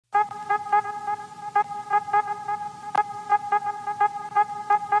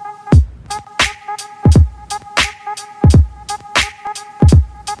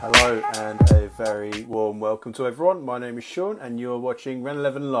welcome to everyone. My name is Sean and you're watching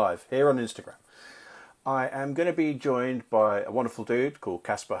RennEleven Live here on Instagram. I am going to be joined by a wonderful dude called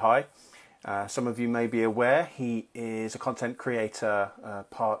Casper Heij. Some of you may be aware he is a content creator,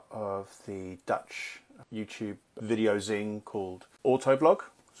 part of the Dutch YouTube video zine called AutoBlog.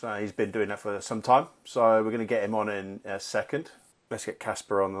 So he's been doing that for some time. So we're going to get him on in a second. Let's get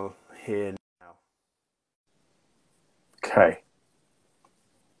Casper on here now. Okay.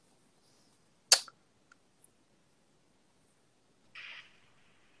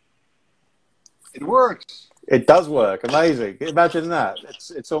 It works. It does work. Amazing. Imagine that.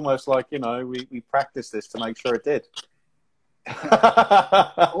 It's almost like, you know, we practiced this to make sure it did.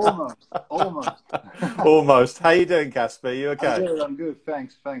 Almost. Almost. How you doing, Casper? You okay? I'm good.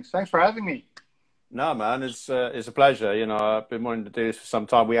 Thanks for having me. No, man, it's a pleasure. You know, I've been wanting to do this for some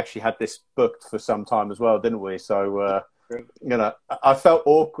time. We actually had this booked for some time as well, didn't we? So, you know, I felt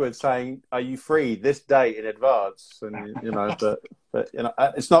awkward saying, "Are you free this date in advance?" And you know, but you know,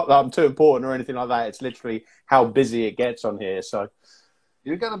 it's not that I'm too important or anything like that. It's literally how busy it gets on here. So,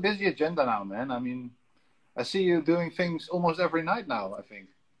 you got a busy agenda now, man. I mean, I see you doing things almost every night now. I think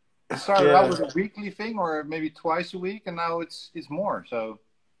it started out with a weekly thing, or maybe twice a week, and now it's more. So,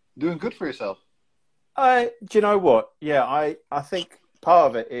 doing good for yourself. Do you know what? Yeah, I think part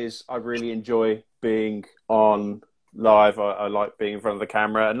of it is I really enjoy being on live. I like being in front of the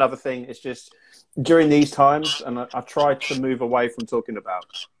camera. Another thing is just during these times, and I've tried to move away from talking about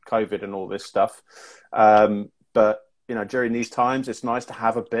COVID and all this stuff. But, you know, during these times, it's nice to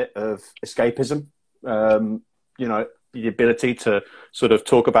have a bit of escapism. You know, the ability to sort of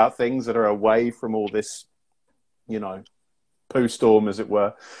talk about things that are away from all this, you know, poo storm, as it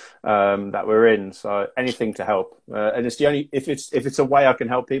were, that we're in. So anything to help. And it's the only, if it's a way I can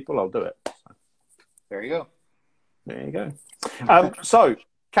help people, I'll do it. So. There you go. There you go. So,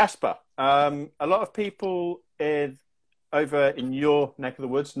 Casper, a lot of people over in your neck of the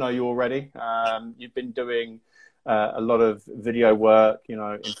woods know you already. You've been doing a lot of video work, you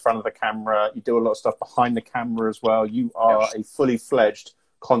know, in front of the camera. You do a lot of stuff behind the camera as well. You are a fully fledged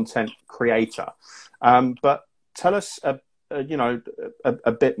content creator. But tell us, you know,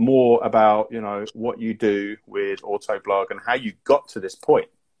 a bit more about, you know, what you do with AutoBlog and how you got to this point.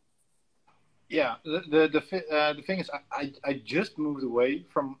 Yeah, the thing is, I just moved away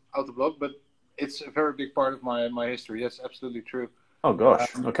from AutoBlog, but it's a very big part of my history. That's absolutely true. Oh gosh.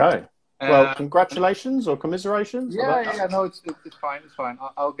 Okay. Well, congratulations or commiserations. Yeah. No, it's fine. It's fine.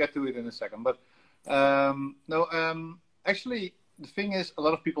 I'll get to it in a second. But actually, the thing is, a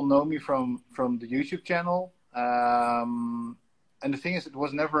lot of people know me from the YouTube channel. And the thing is, it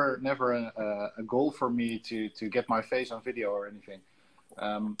was never a goal for me to get my face on video or anything.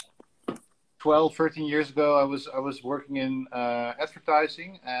 12, 13 years ago, I was working in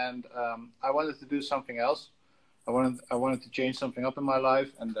advertising, and I wanted to do something else. I wanted to change something up in my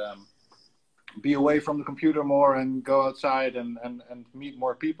life and be away from the computer more and go outside and meet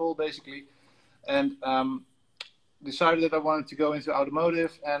more people, basically. And decided that I wanted to go into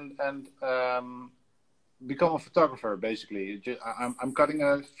automotive and become a photographer, basically. I'm cutting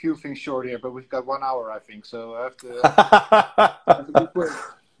a few things short here, but we've got 1 hour, I think, so I have to be quick.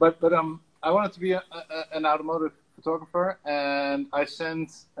 But I wanted to be an automotive photographer, and I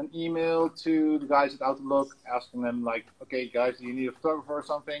sent an email to the guys at AutoBlog asking them, like, okay, guys, do you need a photographer or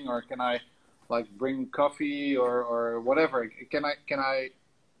something, or can I, like, bring coffee or whatever? Can I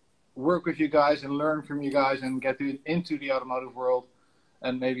work with you guys and learn from you guys and get into the automotive world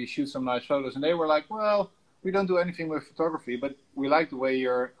and maybe shoot some nice photos? And they were like, well, we don't do anything with photography, but we like the way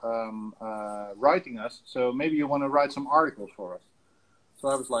you're writing us, so maybe you want to write some articles for us. So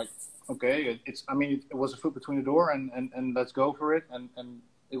I was like, okay, it was a foot between the door, and let's go for it. And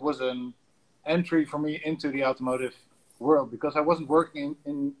it was an entry for me into the automotive world, because I wasn't working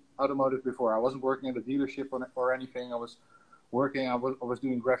in automotive before. I wasn't working at a dealership or anything. I was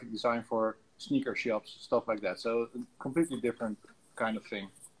doing graphic design for sneaker shops, stuff like that. So a completely different kind of thing.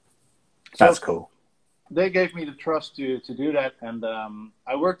 That's cool. They gave me the trust to do that, and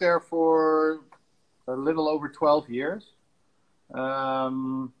I worked there for a little over 12 years.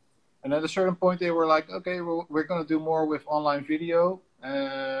 And at a certain point, they were like, okay, well, we're going to do more with online video.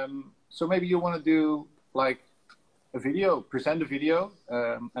 So maybe you want to do like a video, present a video.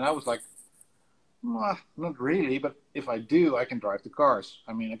 And I was like, not really, but if I do, I can drive the cars.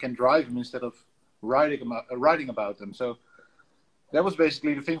 I mean, I can drive them instead of writing about them. So that was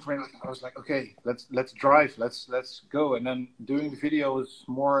basically the thing for me. I was like, okay, let's drive, let's go. And then doing the video was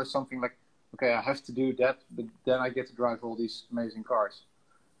more something like, okay, I have to do that, but then I get to drive all these amazing cars.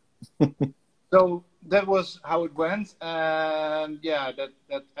 So that was how it went, and yeah,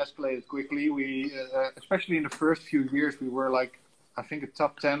 that escalated quickly. We, especially in the first few years, we were like, I think, a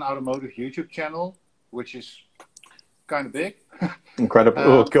top 10 automotive YouTube channel, which is kind of big. Incredible.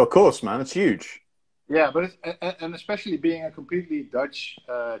 Oh, of course, man. It's huge. Yeah, but and especially being a completely Dutch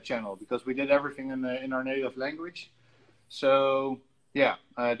channel, because we did everything in our native language. So yeah,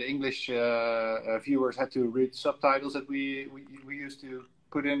 the English viewers had to read subtitles that we used to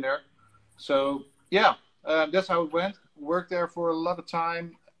put in there. So yeah, that's how it went. Worked there for a lot of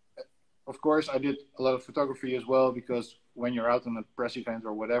time. Of course, I did a lot of photography as well, because when you're out on a press event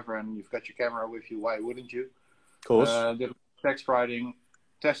or whatever and you've got your camera with you, why wouldn't you? Of course. Did text writing,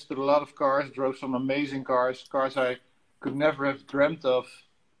 tested a lot of cars, drove some amazing cars I could never have dreamt of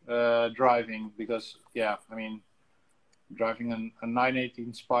driving, because yeah, I mean, driving a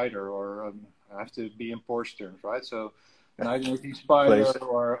 918 Spider, or I have to be in Porsche terms, right? So 918 Spider,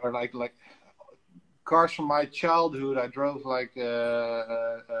 or like cars from my childhood. I drove like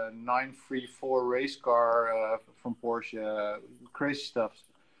a 934 race car from Porsche. Crazy stuff.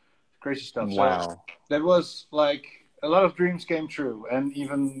 Wow. So that was like a lot of dreams came true, and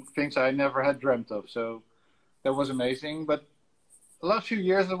even things I never had dreamt of. So that was amazing. But the last few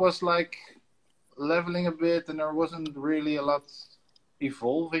years it was like leveling a bit, and there wasn't really a lot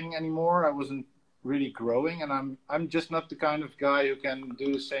evolving anymore. I wasn't really growing, and I'm just not the kind of guy who can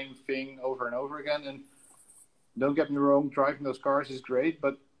do the same thing over and over again. And don't get me wrong, driving those cars is great,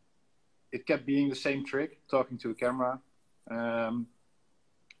 but it kept being the same trick, talking to a camera.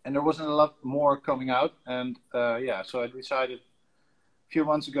 And there wasn't a lot more coming out. And yeah, so I decided a few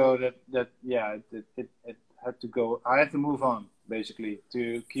months ago that yeah, it had to go. I had to move on, basically,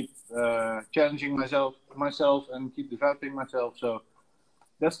 to keep challenging myself and keep developing myself. So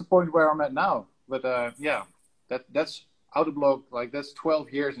that's the point where I'm at now. But yeah, that's AutoBlog. Like, that's 12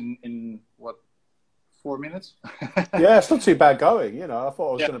 years in what, 4 minutes? Yeah, it's not too bad going. You know, I thought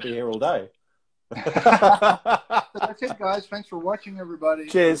I was going to be here all day. So that's it, guys. Thanks for watching, everybody.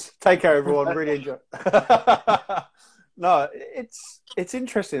 Cheers. Take care, everyone. Really enjoy. No, it's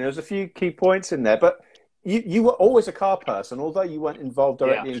interesting. There's a few key points in there, but you were always a car person, although you weren't involved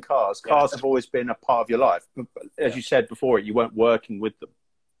directly in cars. Cars have always been a part of your life. But as you said before, you weren't working with them.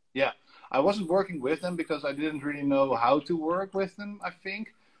 Yeah, I wasn't working with them because I didn't really know how to work with them, I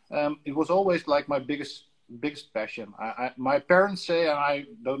think. It was always like my biggest passion. My parents say, and I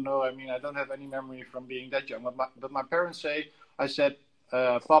don't know, I mean, I don't have any memory from being that young, but my parents say, I said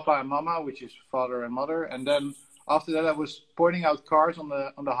Papa and Mama, which is father and mother, and then after that I was pointing out cars on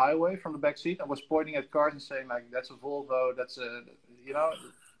the highway from the back seat. I was pointing at cars and saying, like, that's a Volvo, that's a, you know.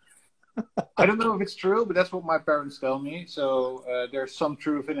 I don't know if it's true, but that's what my parents tell me. So there's some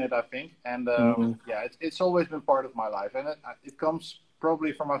truth in it, I think. And yeah, it's always been part of my life, and it comes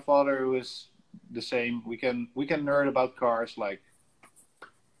probably from my father, who is the same. We can nerd about cars like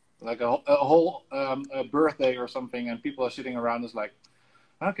a whole a birthday or something, and people are sitting around us like,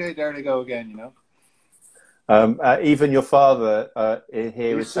 okay, there they go again, you know. Even your father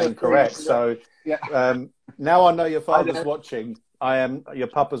here is saying correct. So yeah. Now I know your father's watching. Your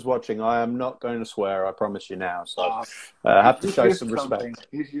papa's watching. I am not going to swear. I promise you now. So I have to show some respect.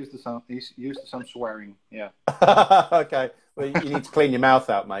 He's used to some swearing. Yeah. Okay. Well, you need to clean your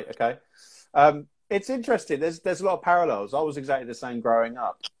mouth out, mate. Okay. It's interesting. There's a lot of parallels. I was exactly the same growing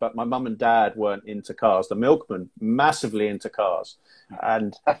up, but my mum and dad weren't into cars. The milkman, massively into cars,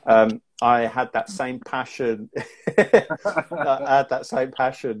 and I had that same passion. I had that same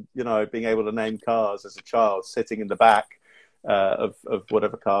passion, you know, being able to name cars as a child, sitting in the back of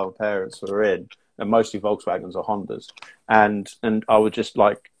whatever car my parents were in, and mostly Volkswagens or Hondas, and I would just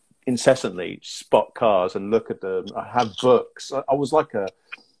like incessantly spot cars and look at them. I had books. I was like a,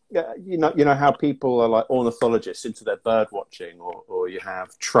 you know how people are like ornithologists into their bird watching, or you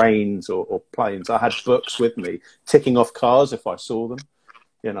have trains or planes. I had books with me, ticking off cars if I saw them,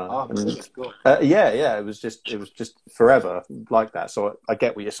 you know. Oh, and, cool. yeah, it was just forever like that. So I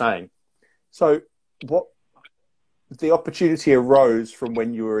get what you're saying. So what the opportunity arose from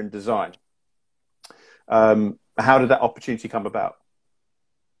when you were in design. How did that opportunity come about?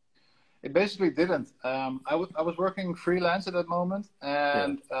 It basically didn't. I was working freelance at that moment,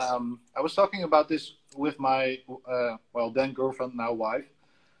 and I was talking about this with my then girlfriend, now wife,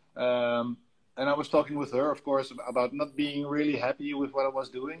 and I was talking with her, of course, about not being really happy with what I was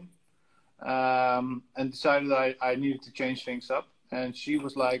doing, and decided I needed to change things up. And she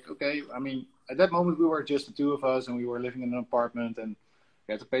was like, okay, I mean, at that moment we were just the two of us, and we were living in an apartment, and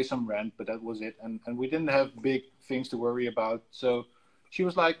we had to pay some rent, but that was it, and we didn't have big things to worry about. So she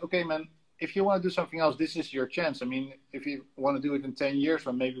was like, okay, man, if you want to do something else, this is your chance. I mean, if you want to do it in 10 years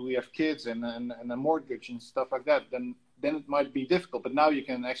when maybe we have kids and a mortgage and stuff like that, then it might be difficult. But now you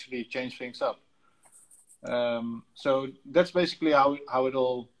can actually change things up. So that's basically how it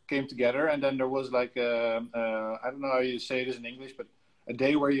all came together. And then there was like, I don't know how you say this in English, but a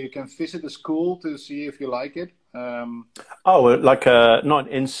day where you can visit a school to see if you like it. Oh, like not an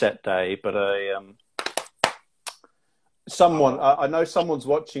inset day, but someone, I know someone's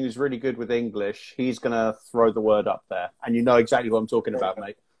watching who's really good with English. He's going to throw the word up there. And you know exactly what I'm talking about,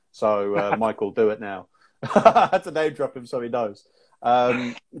 mate. So, Michael, do it now. I had to name drop him so he knows.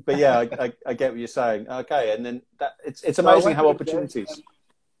 But yeah, I get what you're saying. Okay, and then it's amazing how opportunities.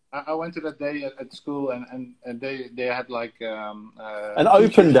 I went to that day at school, and they had like an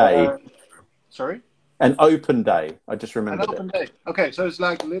open day. Sorry? An open day. I just remembered an open day. Okay, so it's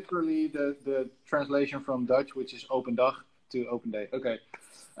like literally the translation from Dutch, which is open dag, to open day. Okay,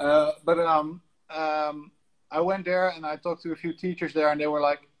 but I went there and I talked to a few teachers there, and they were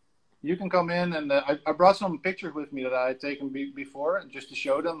like, "You can come in," and I brought some pictures with me that I had taken before, just to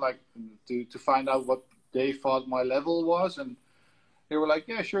show them, like to find out what they thought my level was, and they were like,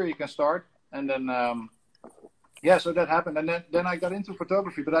 "Yeah, sure, you can start." And then yeah, so that happened, and then I got into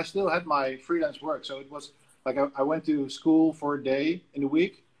photography, but I still had my freelance work. So it was like I went to school for a day in the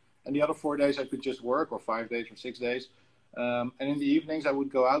week, and the other 4 days I could just work, or 5 days or 6 days. And in the evenings I would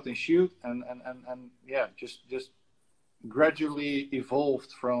go out and shoot, and yeah, just gradually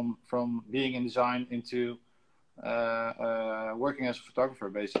evolved from being in design into working as a photographer,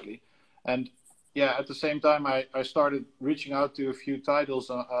 basically. And yeah, at the same time, I started reaching out to a few titles,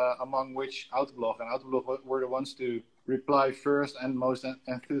 among which AutoBlog. And AutoBlog were the ones to reply first and most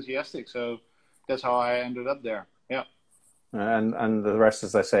enthusiastic. So that's how I ended up there. Yeah. And the rest,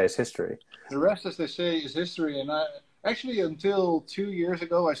 as they say, is history. The rest, as they say, is history. And I actually, until 2 years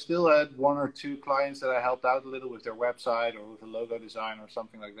ago, I still had 1 or 2 clients that I helped out a little with their website or with a logo design or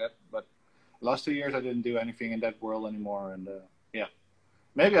something like that. But last 2 years, I didn't do anything in that world anymore. And yeah.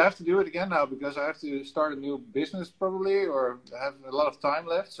 Maybe I have to do it again now, because I have to start a new business probably, or have a lot of time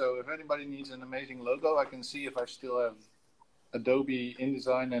left. So if anybody needs an amazing logo, I can see if I still have Adobe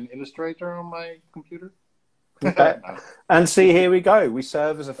InDesign and Illustrator on my computer. Okay. And see, here we go. We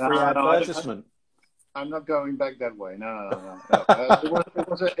serve as a free advertisement. I'm not going back that way. No.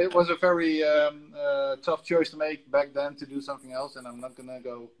 It was a very tough choice to make back then to do something else, and I'm not going to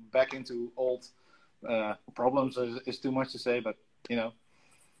go back into old problems. Is too much to say, but you know.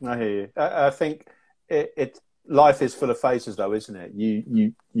 I hear you. I think life is full of phases, though, isn't it?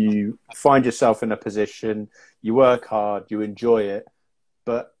 You find yourself in a position, you work hard, you enjoy it,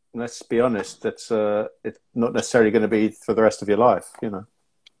 but let's be honest, it's not necessarily going to be for the rest of your life, you know.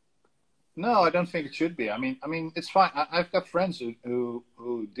 No, I don't think it should be. I mean, it's fine. I've got friends who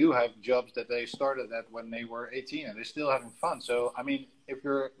do have jobs that they started at when they were 18, and they're still having fun. So, I mean, if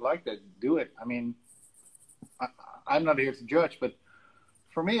you're like that, do it. I mean, I'm not here to judge, but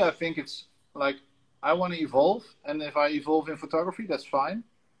for me, I think it's like I want to evolve, and if I evolve in photography, that's fine.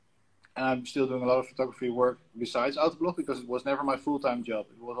 And I'm still doing a lot of photography work besides AutoBlog, because it was never my full-time job.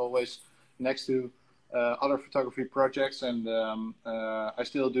 It was always next to other photography projects, and I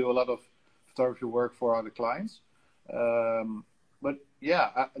still do a lot of photography work for other clients. But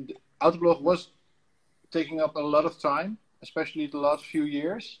yeah, AutoBlog was taking up a lot of time, especially the last few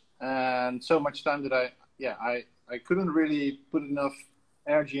years, and so much time that I couldn't really put enough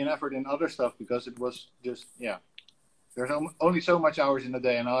energy and effort in other stuff, because it was just, yeah, there's only so much hours in a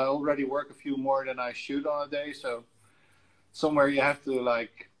day, and I already work a few more than I shoot on a day. So somewhere you have to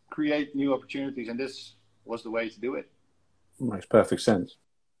like create new opportunities, and this was the way to do it. Makes perfect sense.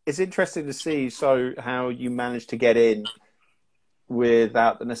 It's interesting to see how you managed to get in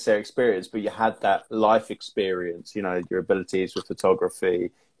without the necessary experience, but you had that life experience, you know, your abilities with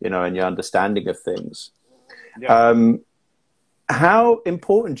photography, you know, and your understanding of things. Yeah. How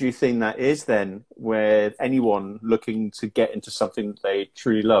important do you think that is then with anyone looking to get into something that they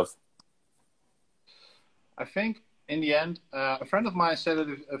truly love? I think in the end, a friend of mine said it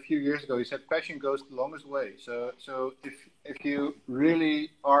a few years ago. He said, passion goes the longest way. So if you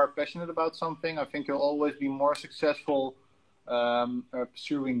really are passionate about something, I think you'll always be more successful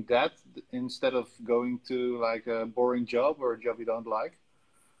pursuing that instead of going to like a boring job or a job you don't like.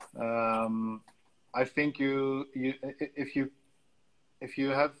 I think if you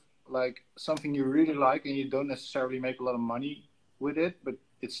have like something you really like and you don't necessarily make a lot of money with it, but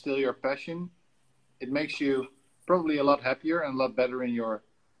it's still your passion, it makes you probably a lot happier and a lot better in your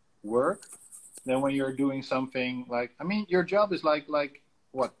work than when you're doing something like, I mean, your job is like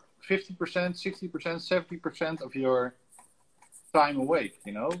what, 50%, 60%, 70% of your time awake,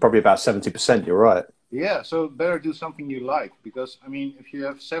 you know? Probably about 70%, you're right. Yeah, so better do something you like, because, I mean, if you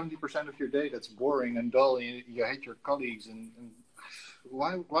have 70% of your day that's boring and dull, and you hate your colleagues, and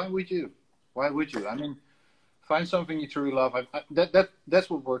why would you? Why would you? I mean, find something you truly love. That's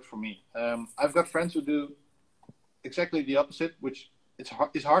what works for me. I've got friends who do exactly the opposite, which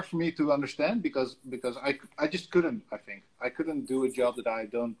it's hard for me to understand, because I just couldn't. I think I couldn't do a job that I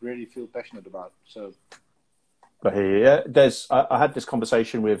don't really feel passionate about. So, But here, I had this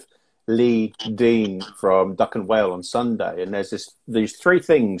conversation with Lee Dean from Duck and Whale on Sunday, and there's these three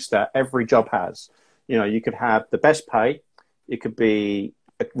things that every job has. You know, you could have the best pay, it could be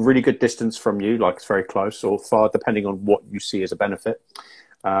a really good distance from you, like it's very close or far, depending on what you see as a benefit.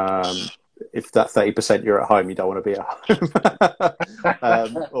 If that 30% you're at home, you don't want to be at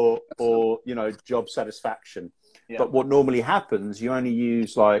home, or you know, job satisfaction. Yeah. But what normally happens, you only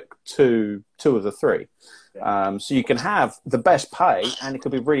use like two of the three. Yeah. So you can have the best pay, and it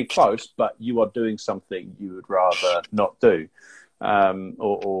could be really close, but you are doing something you would rather not do,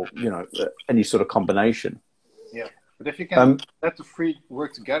 or you know, any sort of combination. Yeah, but if you can let the three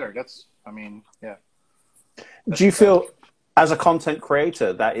work together, that's, I mean, yeah. Do you feel, as a content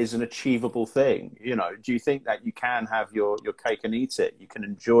creator, that is an achievable thing? You know, do you think that you can have your cake and eat it? You can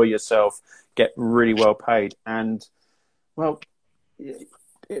enjoy yourself, get really well paid, and, well,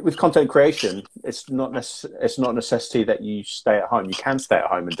 with content creation, it's not a necessity that you stay at home. You can stay at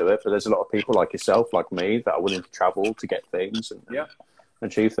home and do it, but there's a lot of people like yourself, like me, that are willing to travel to get things and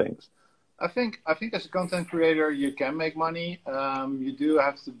achieve things. I think as a content creator, you can make money. You do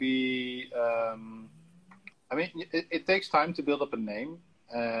have to be. I mean, it takes time to build up a name,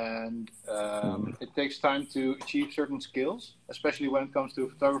 and it takes time to achieve certain skills, especially when it comes to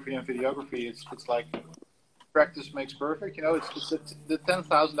photography and videography. It's like practice makes perfect. You know, it's the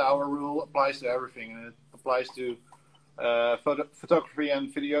 10,000 hour rule applies to everything, and it applies to photography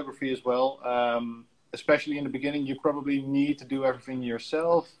and videography as well. Especially in the beginning, you probably need to do everything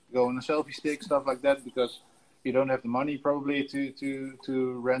yourself, go on a selfie stick, stuff like that, because you don't have the money probably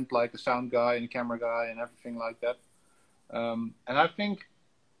to rent like a sound guy and a camera guy and everything like that. And I think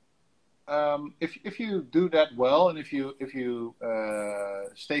if you do that well, and if you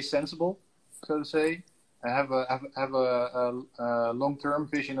stay sensible, so to say, and have a long-term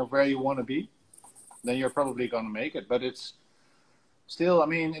vision of where you want to be, then you're probably going to make it. But it's still, I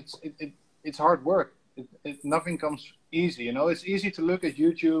mean, it's hard work. Nothing comes easy, you know. It's easy to look at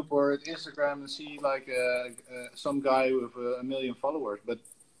YouTube or at Instagram and see like some guy with 1 million followers, but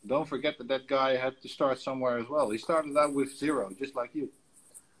don't forget that guy had to start somewhere as well. He started out with 0, just like you.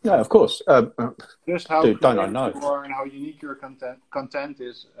 Yeah, of course. Just how you are and how unique your content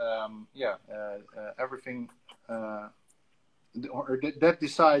is. Everything that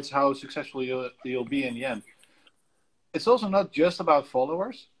decides how successful you'll be in the end. It's also not just about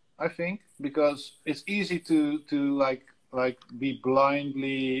followers, I think, because it's easy to like be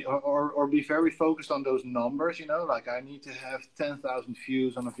blindly or be very focused on those numbers, you know, like I need to have 10,000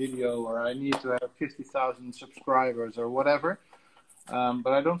 views on a video, or I need to have 50,000 subscribers or whatever. But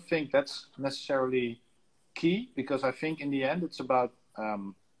I don't think that's necessarily key, because I think in the end it's about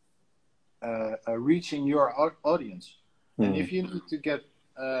reaching your audience. And if you need to get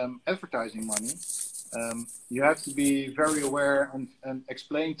advertising money, you have to be very aware and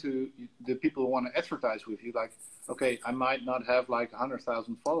explain to the people who want to advertise with you, like, okay, I might not have like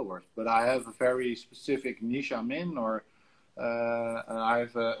 100,000 followers, but I have a very specific niche I'm in, or I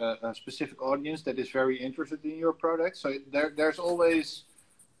have a specific audience that is very interested in your product. So there's always,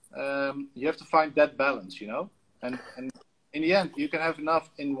 you have to find that balance, you know, and in the end, you can have enough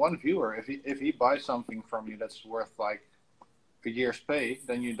in one viewer. If he buys something from you that's worth like a year's pay,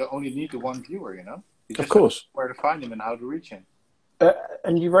 then you only need the one viewer, you know. You just of course, where to find him and how to reach him.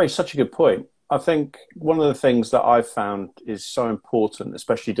 And you raised such a good point. I think one of the things that I've found is so important,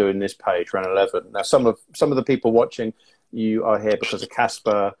 especially doing this page, RennEleven. Now, some of the people watching, you are here because of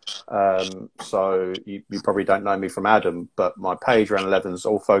Casper, so you probably don't know me from Adam, but my page, RennEleven, is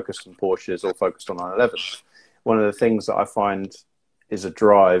all focused on Porsches, all focused on 911s. One of the things that I find is a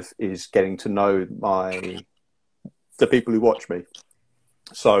drive is getting to know the people who watch me.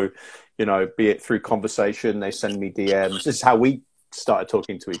 So, you know, be it through conversation, they send me DMs. This is how we started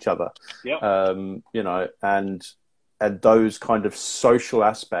talking to each other. Yeah. You know, and those kind of social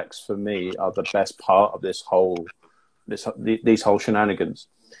aspects for me are the best part of these whole shenanigans.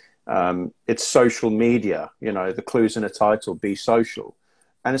 It's social media, you know, the clues in a title, be social.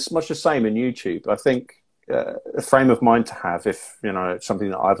 And it's much the same in YouTube. I think a frame of mind to have, if, you know,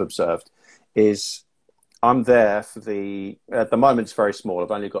 something that I've observed is I'm there for at the moment it's very small.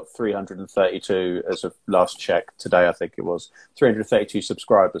 I've only got 332 as of last check today, I think it was 332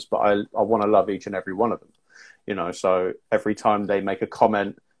 subscribers, but I want to love each and every one of them, you know, so every time they make a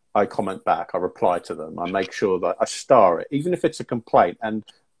comment, I comment back, I reply to them, I make sure that I star it, even if it's a complaint. And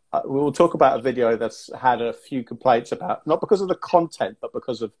we will talk about a video that's had a few complaints about, not because of the content, but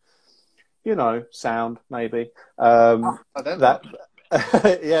because of, you know, sound, maybe. That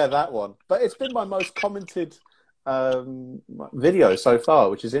yeah, that one. But it's been my most commented video so far,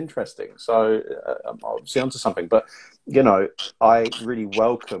 which is interesting. So I'm obviously onto something. But, you know, I really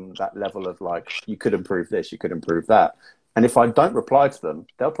welcome that level of like, you could improve this, you could improve that. And if I don't reply to them,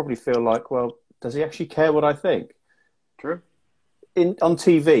 they'll probably feel like, well, does he actually care what I think? True. On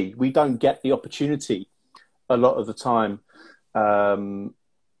TV, we don't get the opportunity a lot of the time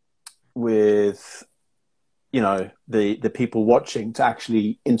with, you know, the people watching to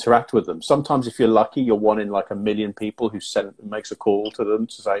actually interact with them. Sometimes if you're lucky, you're one in like a million people who makes a call to them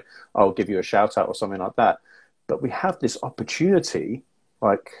to say, I'll give you a shout out or something like that. But we have this opportunity,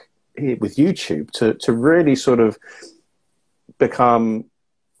 like here with YouTube, to really sort of become,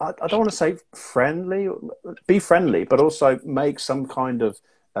 I don't want to say be friendly, but also make some kind of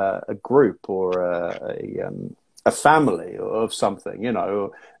a group or a family of something, you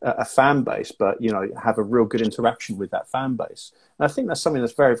know, a fan base, but, you know, have a real good interaction with that fan base. And I think that's something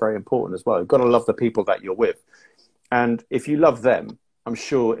that's very, very important as well. You've got to love the people that you're with. And if you love them, I'm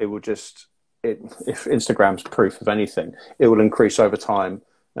sure it will just, if Instagram's proof of anything, it will increase over time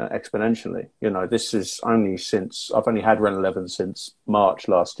exponentially. You know, this is only since, I've only had RennEleven since March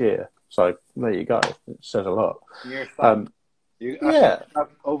last year. So there you go. It says a lot. You yeah. have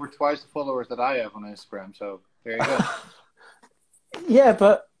over twice the followers that I have on Instagram, so there you go. Yeah,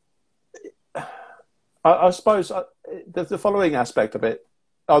 but I suppose the following aspect of it,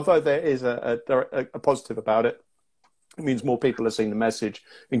 although there is a positive about it, it means more people are seeing the message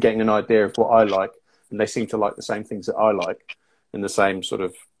and getting an idea of what I like, and they seem to like the same things that I like in the same sort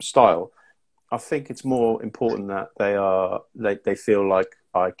of style. I think it's more important that they feel like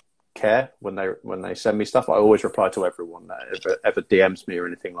I care when they send me stuff. I always reply to everyone that ever DMs me or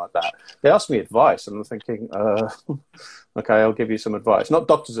anything like that. They ask me advice, and I'm thinking, okay, I'll give you some advice. Not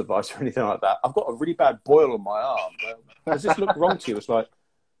doctor's advice or anything like that. I've got a really bad boil on my arm. Does this look wrong to you? It's like,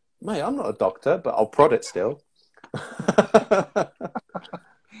 mate, I'm not a doctor, but I'll prod it still.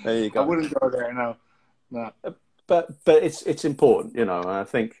 There you go. I wouldn't go there, no. But it's important, you know. And I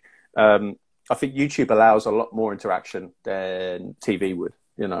think YouTube allows a lot more interaction than TV would.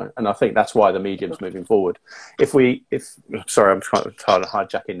 You know, and I think that's why the medium's moving forward. Sorry, I'm kind of tired of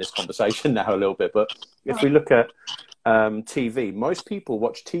hijacking this conversation now a little bit, but if we look at TV, most people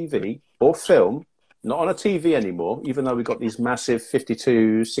watch TV or film, not on a TV anymore, even though we've got these massive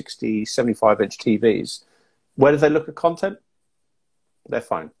 52, 60, 75-inch TVs. Where do they look at content? Their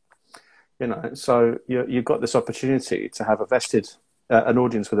phone. You know, so you've got this opportunity to have an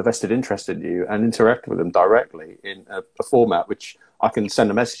audience with a vested interest in you and interact with them directly in a format which I can send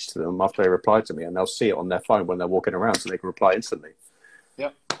a message to them after they reply to me, and they'll see it on their phone when they're walking around, so they can reply instantly.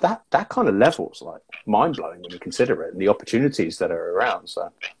 Yeah, that kind of level's like mind blowing when you consider it and the opportunities that are around.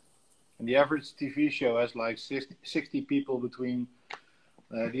 So, and the average TV show has like 60 people between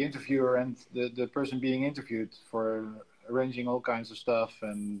the interviewer and the person being interviewed for arranging all kinds of stuff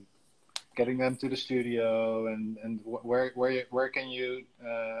and getting them to the studio, and where can you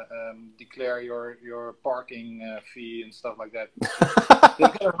declare your parking fee and stuff like that.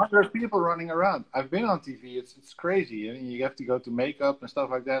 There's got 100 people running around. I've been on TV. It's crazy. I mean, you have to go to makeup and stuff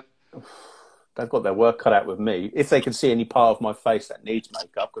like that. They've got their work cut out with me. If they can see any part of my face that needs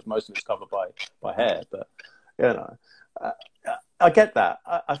makeup, because most of it's covered by hair. But you know, I get that.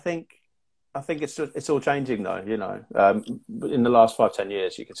 I think it's all changing though, you know. In the last 5-10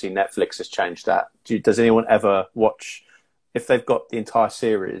 years, you can see Netflix has changed that. Does anyone ever watch, if they've got the entire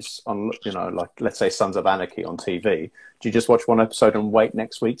series on, you know, like let's say Sons of Anarchy on TV, do you just watch one episode and wait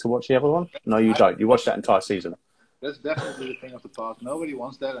next week to watch the other one? No, you don't. You watch that entire season. That's definitely the thing of the past. Nobody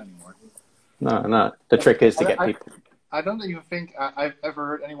wants that anymore. No. The trick is to get people. I don't even think I've ever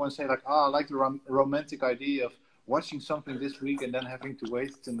heard anyone say like, I like the romantic idea of watching something this week and then having to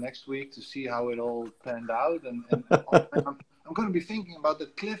wait till next week to see how it all panned out. And I'm going to be thinking about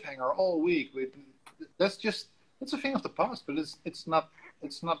that cliffhanger all week. That's a thing of the past, but it's not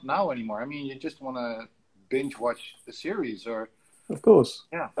now anymore. I mean, you just want to binge watch the series, or of course,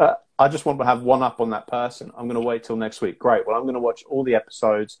 yeah. I just want to have one up on that person. I'm going to wait till next week. Great. Well, I'm going to watch all the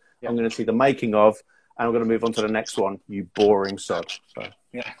episodes. Yeah. I'm going to see the making of, and I'm going to move on to the next one. You boring sod. So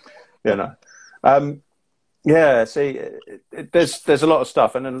yeah, you know. Yeah, see, there's a lot of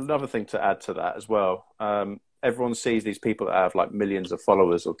stuff, and then another thing to add to that as well. Everyone sees these people that have like millions of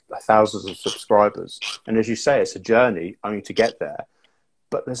followers or thousands of subscribers, and as you say, it's a journey only to get there.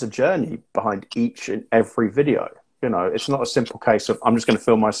 But there's a journey behind each and every video. You know, it's not a simple case of I'm just going to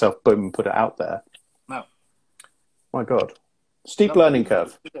film myself, boom, and put it out there. No. My God, steep learning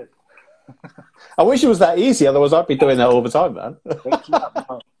curve. I wish it was that easy. Otherwise, I'd be doing that all the time, man.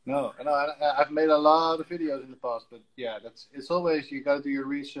 No. I've made a lot of videos in the past, but yeah, it's always you got to do your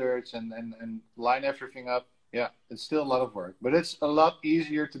research and line everything up. Yeah, it's still a lot of work, but it's a lot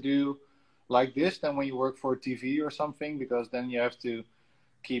easier to do like this than when you work for TV or something, because then you have to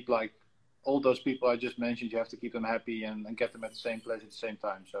keep like all those people I just mentioned. You have to keep them happy and get them at the same place at the same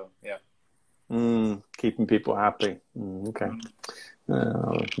time. So yeah. Keeping people happy. Okay.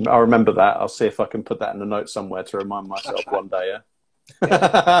 I'll remember that. I'll see if I can put that in a note somewhere to remind myself one day.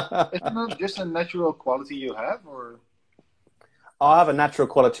 Yeah. It's not just a natural quality you have, or I have a natural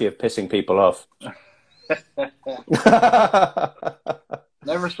quality of pissing people off.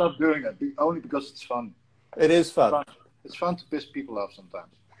 Never stop doing it, only because it's fun. It is fun. It's fun to piss people off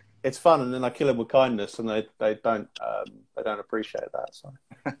sometimes. It's fun, and then I kill them with kindness, and they don't appreciate that.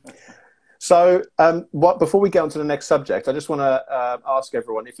 So, before we get on to the next subject, I just want to ask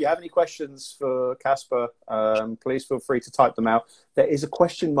everyone, if you have any questions for Casper, please feel free to type them out. There is a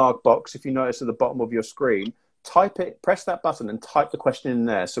question mark box, if you notice, at the bottom of your screen. Type it, press that button and type the question in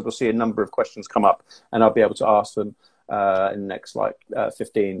there. So we'll see a number of questions come up, and I'll be able to ask them in the next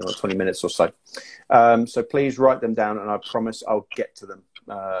 15 or 20 minutes or so. So please write them down, and I promise I'll get to them.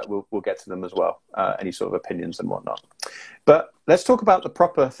 We'll get to them as well, any sort of opinions and whatnot. But let's talk about the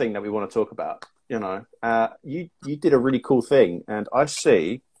proper thing that we want to talk about. You know, you did a really cool thing, and I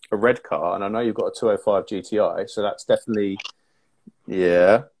see a red car, and I know you've got a 205 GTI, so that's definitely,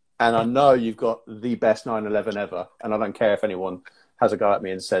 yeah. And I know you've got the best 911 ever, and I don't care if anyone has a go at me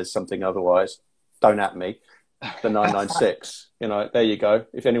and says something otherwise. Don't at me. The 996. You know, there you go.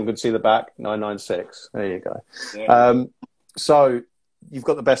 If anyone can see the back, 996. There you go. Yeah. So you've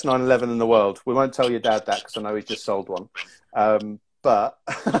got the best 911 in the world. We won't tell your dad that because I know he's just sold one. But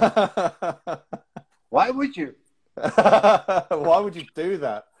why would you? Why would you do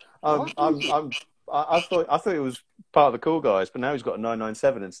that? I thought it was part of the cool guys, but now he's got a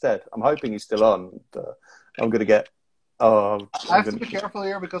 997 instead. I'm hoping he's still on. I'm going to get. I have to be careful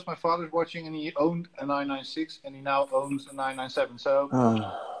here because my father's watching, and he owned a 996, and he now owns a 997. So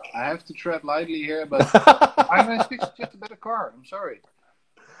I have to tread lightly here, but 996 is just a better car. I'm sorry.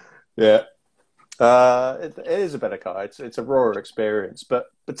 Yeah, it is a better car. It's a rawer experience. But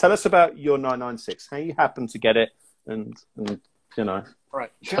tell us about your 996. How you happened to get it, and you know.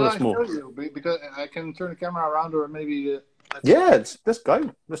 Right. Tell us more. Show you? Because I can turn the camera around, or maybe. Let's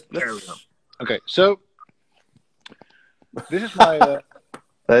go. There we go. Okay, so this is my.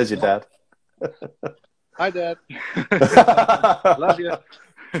 There's your dad. Hi, Dad. Love you.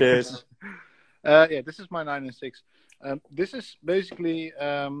 Cheers. This is my 996. This is basically,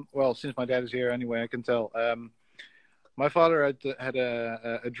 well, since my dad is here anyway, I can tell. My father had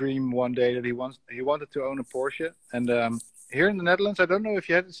a dream one day that he wanted to own a Porsche, and here in the Netherlands, I don't know if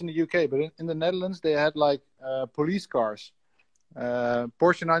you had this in the UK, but in the Netherlands they had like police cars,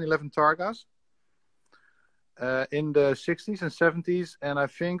 Porsche 911 Targas, in the 60s and 70s, and I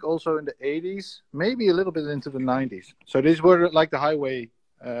think also in the 80s, maybe a little bit into the 90s. So these were like the highway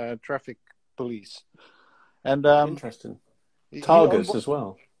traffic police. And interesting. Targas as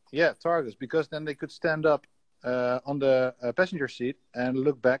well. Yeah, Targas, because then they could stand up on the passenger seat and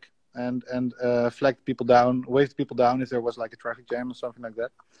look back and flag people down, wave people down if there was like a traffic jam or something like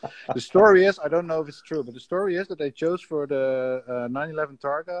that. The story is, I don't know if it's true, but the story is that they chose for the 911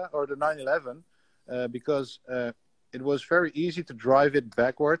 Targa or the 911 because it was very easy to drive it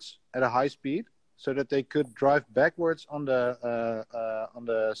backwards at a high speed, so that they could drive backwards on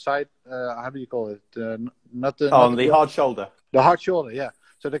the side. How do you call it? On the hard shoulder. The hard shoulder, yeah.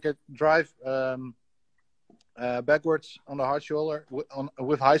 So they could drive backwards on the hard shoulder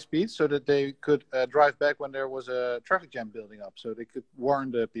with high speed, so that they could drive back when there was a traffic jam building up, so they could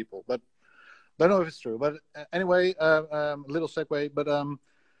warn the people. But I don't know if it's true. But anyway, a little segue. But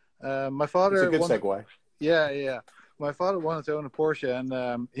my father. It's a good segue. Yeah. My father wanted to own a Porsche,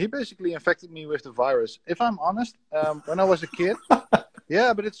 and he basically infected me with the virus. If I'm honest, when I was a kid,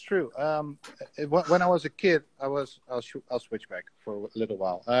 yeah, but it's true. When I was a kid, I'll switch back for a little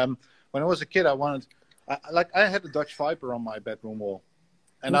while. When I was a kid, I had a Dodge Viper on my bedroom wall,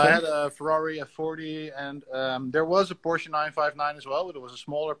 and I had a Ferrari F40, and there was a Porsche 959 as well, but it was a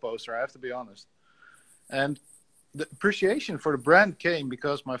smaller poster, I have to be honest. And the appreciation for the brand came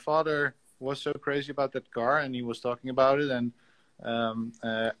because my father was so crazy about that car, and he was talking about it. And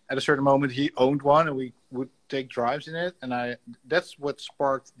at a certain moment, he owned one, and we would take drives in it. And that's what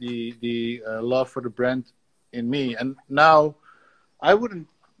sparked the love for the brand in me. And now, I wouldn't.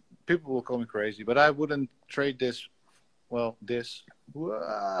 People will call me crazy, but I wouldn't trade this. Well, where's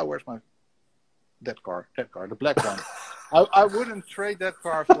that car, the black one. I wouldn't trade that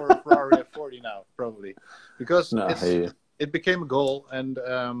car for a Ferrari F40 now, probably, because it became a goal, and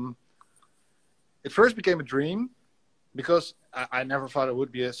it first became a dream, because I never thought it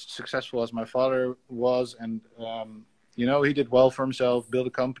would be as successful as my father was, and he did well for himself, built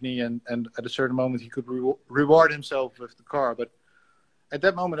a company, and at a certain moment he could reward himself with the car. But at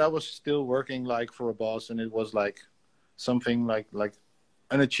that moment I was still working like for a boss, and it was like something like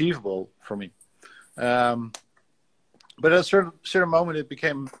unachievable for me. But at a certain moment, it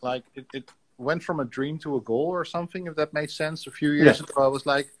became like it went from a dream to a goal or something, if that makes sense. A few years ago, I was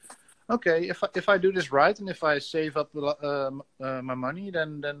like, okay, if I do this right, and if I save up my money,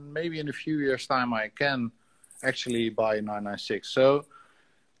 then maybe in a few years' time I can actually buy a 996. So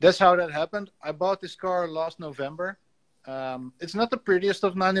that's how that happened. I bought this car last November. It's not the prettiest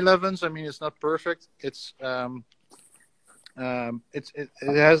of 911s. I mean, it's not perfect. It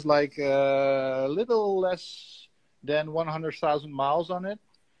has like a little less than 100,000 miles on it,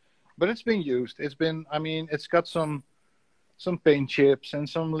 but it's been used. It's got some paint chips and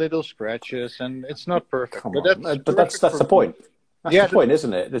some little scratches, and it's not perfect. But that's the point. That's the point,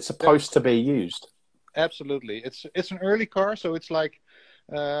 isn't it? It's supposed to be used. Absolutely. It's an early car, so it's like,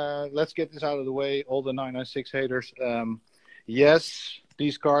 let's get this out of the way, all the 996 haters. Yes,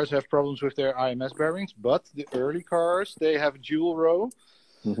 these cars have problems with their IMS bearings, but the early cars, they have dual row.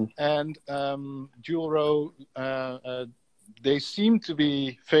 Mm-hmm. And dual row, they seem to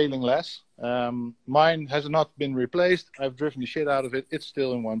be failing less. Mine has not been replaced. I've driven the shit out of it. It's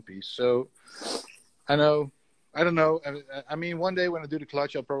still in one piece. So I don't know. I mean, one day when I do the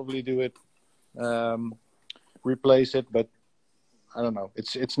clutch, I'll probably do it, replace it, but I don't know.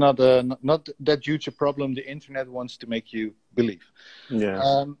 It's not that huge a problem. The internet wants to make you believe.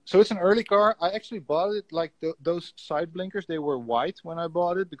 Yeah. So it's an early car. I actually bought it like those side blinkers. They were white when I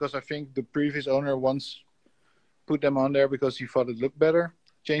bought it, because I think the previous owner once put them on there because he thought it looked better.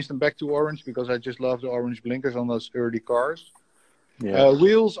 Changed them back to orange because I just love the orange blinkers on those early cars. Yeah.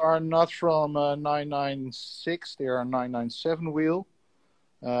 Wheels are not from 996. They are a 997 wheel.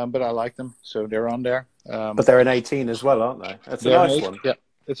 But I like them, so they're on there. But they're an 18 as well, aren't they? That's a nice one. Yeah,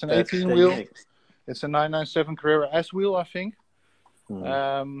 it's an 18 wheel. Unique. It's a 997 Carrera S wheel, I think.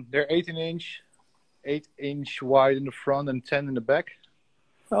 They're 18-inch, 8-inch wide in the front and 10 in the back.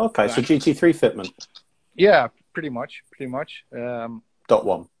 Oh, okay, so GT3 fitment. Yeah, pretty much. .1.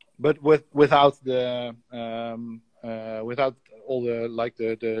 But without the without all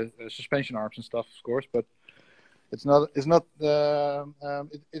the suspension arms and stuff, of course, but. It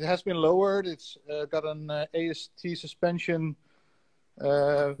has been lowered. It's got an AST suspension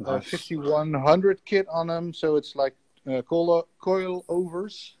 5100 kit on them. So it's like coil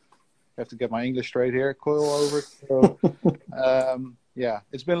overs. I have to get my English straight here. Coil over. So,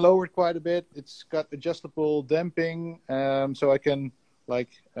 it's been lowered quite a bit. It's got adjustable damping, so I can at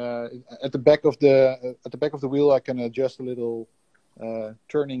the back of the wheel I can adjust a little.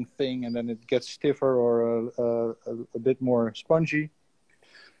 Turning thing, and then it gets stiffer or a bit more spongy.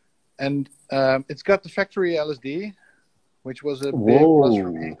 And it's got the factory LSD, which was a big plus for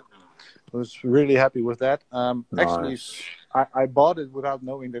me. I was really happy with that. Nice. Actually, I bought it without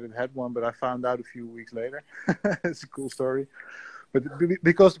knowing that it had one, but I found out a few weeks later. It's a cool story. But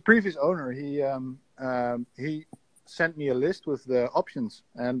because the previous owner, he sent me a list with the options,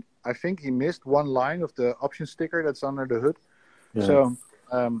 and I think he missed one line of the option sticker that's under the hood. Yeah. So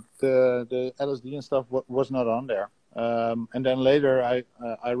the LSD and stuff was not on there. And then later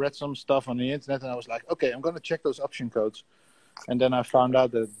I read some stuff on the internet, and I was like, okay, I'm going to check those option codes. And then I found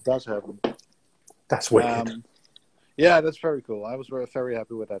out that it does have them. That's wicked. Yeah, that's very cool. I was very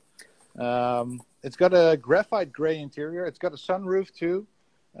happy with that. It's got a graphite gray interior. It's got a sunroof too.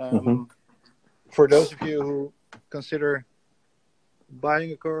 For those of you who consider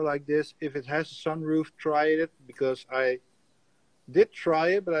buying a car like this, if it has a sunroof, try it, because I did try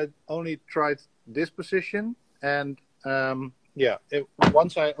it, but I only tried this position, and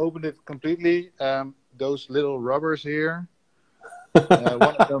once I opened it completely, those little rubbers here,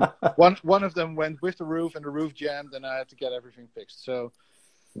 one of them went with the roof, and the roof jammed, and I had to get everything fixed. So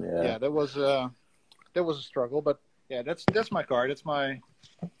that was a struggle, but yeah, that's my car. That's my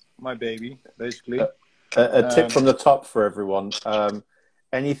baby, basically. A tip from the top for everyone: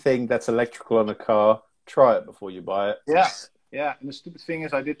 anything that's electrical on a car, try it before you buy it. Yeah. Yeah, and the stupid thing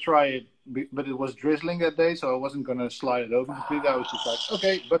is I did try it, but it was drizzling that day, so I wasn't going to slide it open completely. I was just like,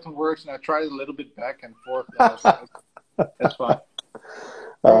 okay, button works, and I tried it a little bit back and forth. And I was like, that's fine.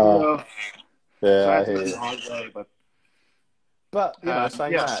 So I Yeah, I had to hear learn you. the hard way, but you know,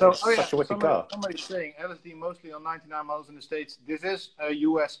 saying yeah. that, So, it's such a wicked car. somebody's saying LSD mostly on 99 miles in the States. This is a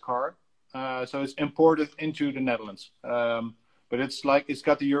US car, so it's imported into the Netherlands. But it's like it's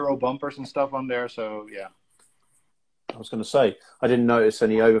got the Euro bumpers and stuff on there. So yeah. I was going to say, I didn't notice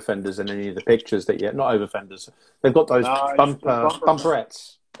any over fenders in any of the pictures that yet. Not over fenders. They've got those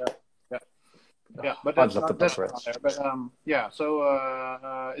bumperettes. Yeah, but I'd that's love the not bumperettes. there. But yeah,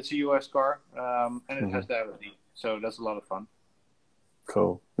 so it's a US car, and it has the LED, so that's a lot of fun.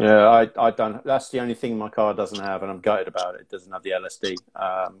 Cool. Yeah, I don't. That's the only thing my car doesn't have, and I'm gutted about it. It doesn't have the LSD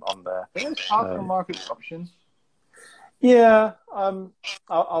on there. There's aftermarket options. Yeah,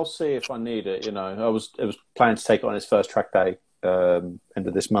 I'll see if I need it. You know, I was planning to take it on its first track day end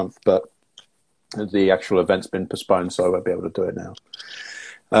of this month, but the actual event's been postponed, so I won't be able to do it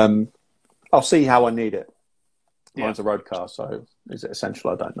now. I'll see how I need it. Mine's a road car, so is it essential?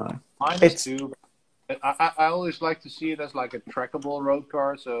 I don't know. Mine is too. I always like to see it as like a trackable road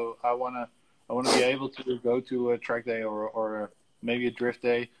car, so I wanna be able to go to a track day or maybe a drift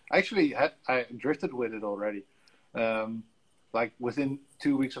day. Actually, I drifted with it already. Like within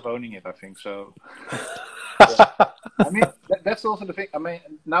 2 weeks of owning it, I think so. I mean, that's also the thing. I mean,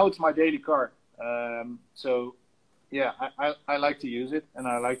 now it's my daily car. So yeah, I like to use it and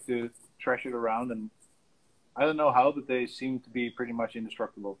I like to trash it around, and I don't know how, but they seem to be pretty much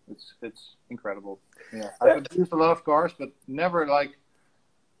indestructible. It's incredible. Yeah, I've used a lot of cars, but never like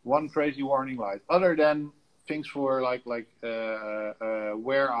one crazy warning light, other than things for like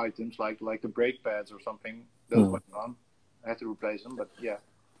wear items, like the brake pads or something. Those went on. I had to replace them, but yeah.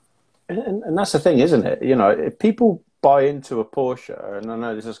 And that's the thing, isn't it? You know, if people buy into a Porsche, and I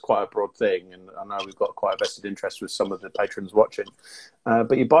know this is quite a broad thing, and I know we've got quite a vested interest with some of the patrons watching,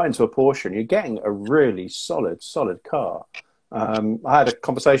 but you buy into a Porsche and you're getting a really solid car. I had a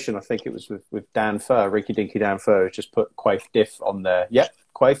conversation, I think it was with Dan Furr, Rinky Dinky Dan Furr, who's just put Quaife diff on there. Yep,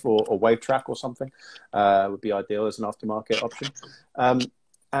 Quaife or Wave Track or something would be ideal as an aftermarket option.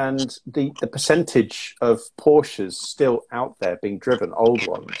 And the percentage of Porsches still out there being driven, old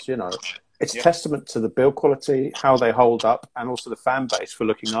ones, you know, it's testament to the build quality, how they hold up, and also the fan base for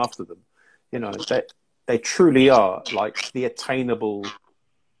looking after them. You know, they truly are like the attainable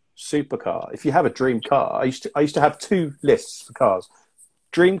supercar. If you have a dream car, I used to have two lists for cars: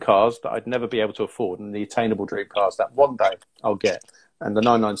 dream cars that I'd never be able to afford, and the attainable dream cars that one day I'll get. And the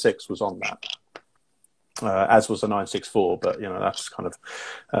 996 was on that. As was the 964, but you know that's kind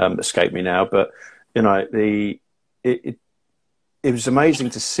of escaped me now. But you know it was amazing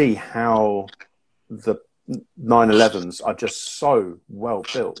to see how the 911s are just so well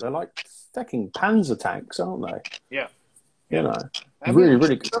built. They're like fucking Panzer tanks, aren't they? Yeah. You know,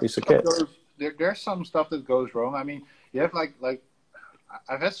 really good piece of kit. There's some stuff that goes wrong. I mean, you have like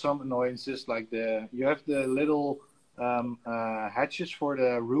I've had some annoyances like you have the little hatches for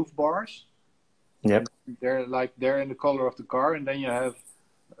the roof bars. Yep. They're in the color of the car, and then you have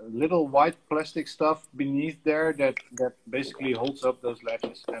little white plastic stuff beneath there that basically holds up those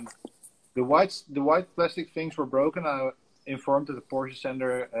latches. And the white plastic things were broken. I informed the Porsche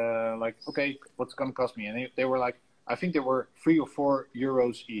center, like, okay, what's it gonna cost me? And they were like, I think they were €3 or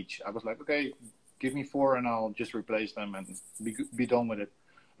 €4 each. I was like, okay, give me 4 and I'll just replace them and be done with it.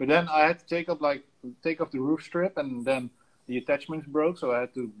 But then I had to take off the roof strip, and then the attachments broke, so I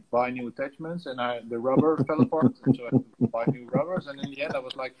had to buy new attachments, and the rubber fell apart, so I had to buy new rubbers, and in the end, I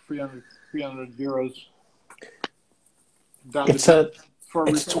was like €300 down for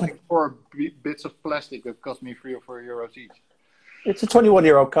replacing 4 bits of plastic that cost me €3 or €4 each. It's a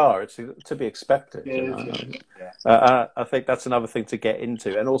 21-year-old car. It's to be expected. Yeah, you know? I think that's another thing to get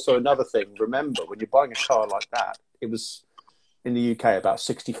into, and also another thing. Remember, when you're buying a car like that, it was in the UK about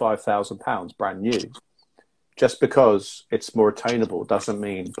 £65,000 brand new. Just because it's more attainable doesn't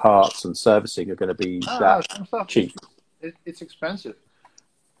mean parts and servicing are going to be cheap. It's expensive.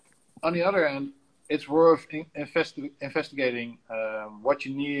 On the other hand, it's worth investigating what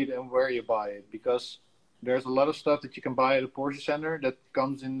you need and where you buy it, because there's a lot of stuff that you can buy at a Porsche center that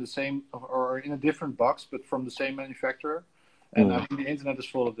comes in the same or in a different box, but from the same manufacturer. And I think the internet is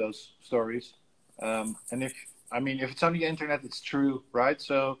full of those stories. And if it's on the internet, it's true, right?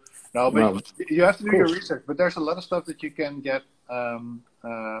 So you have to do your research. But there's a lot of stuff that you can get a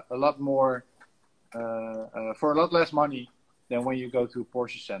lot more for a lot less money than when you go to a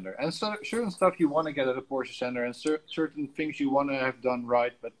Porsche center. And certain stuff you want to get at a Porsche center, and certain things you want to have done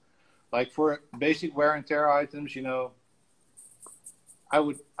right. But like for basic wear and tear items, you know, I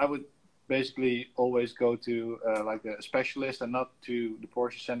would basically always go to like a specialist and not to the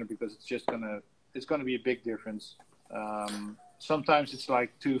Porsche center, because it's gonna be a big difference. Sometimes it's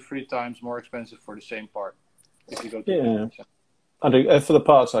like 2-3 times more expensive for the same part if you go to the Porsche center. I do. For the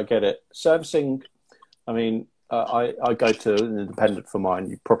parts, I get it. Servicing, I mean, I go to an independent for mine.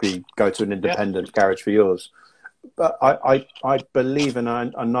 You probably go to an independent garage for yours. But I believe, and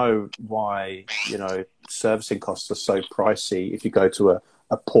I know why, you know, servicing costs are so pricey if you go to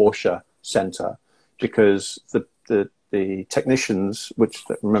a Porsche center, because the technicians, which,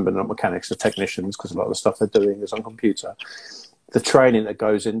 remember, not mechanics, the technicians, because a lot of the stuff they're doing is on computer, the training that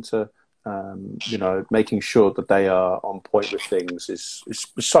goes into you know, making sure that they are on point with things is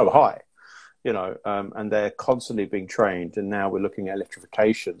so high, you know, and they're constantly being trained. And now we're looking at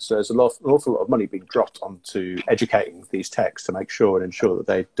electrification. So there's an awful lot of money being dropped onto educating these techs to make sure and ensure that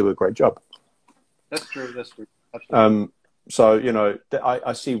they do a great job. That's true. That's true. Absolutely. So, you know,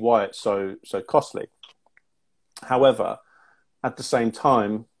 I see why it's so costly. However, at the same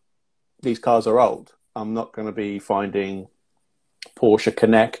time, these cars are old. I'm not going to be finding Porsche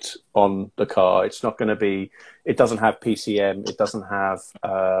Connect on the car. It's not going to be, it doesn't have PCM, it doesn't have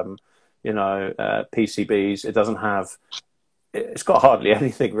you know, PCBs, it doesn't have, it's got hardly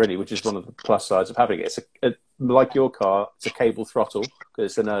anything really, which is one of the plus sides of having it. It's like your car, it's a cable throttle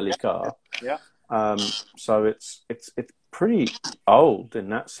because it's an early car. Yeah. So it's pretty old in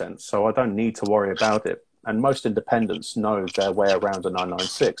that sense, so I don't need to worry about it. And most independents know their way around a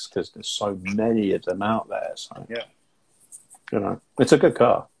 996 because there's so many of them out there. So yeah, you know, it's a good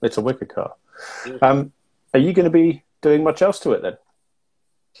car. It's a wicked car. Yeah. Are you going to be doing much else to it then?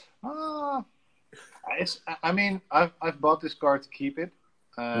 I mean, I've bought this car to keep it,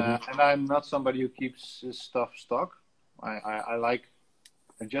 and I'm not somebody who keeps his stuff stock. I like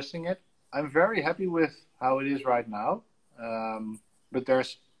adjusting it. I'm very happy with how it is right now, but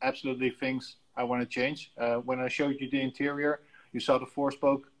there's absolutely things I want to change. When I showed you the interior, you saw the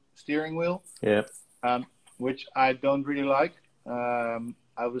 4-spoke steering wheel, which I don't really like.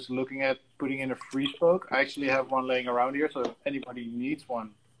 I was looking at putting in a 3-spoke. I actually have one laying around here, so if anybody needs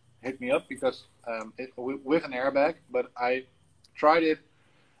one, hit me up, because with an airbag. But I tried it.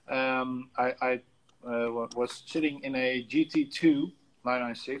 I was sitting in a GT2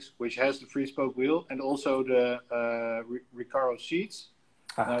 996, which has the 3-spoke wheel and also the Recaro seats.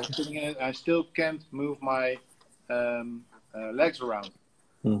 I was sitting in it. I still can't move my legs around,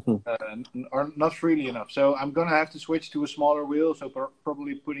 or not freely enough. So I'm gonna have to switch to a smaller wheel. So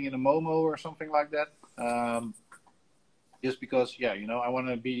probably putting in a Momo or something like that. Just because, yeah, you know, I want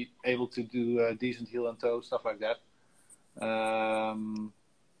to be able to do decent heel and toe stuff like that.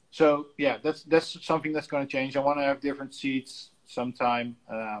 So yeah, that's something that's going to change. I want to have different seats sometime.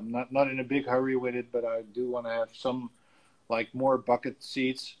 Not in a big hurry with it, but I do want to have some like more bucket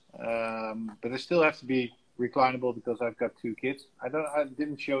seats. But they still have to be reclinable because I've got 2 kids. I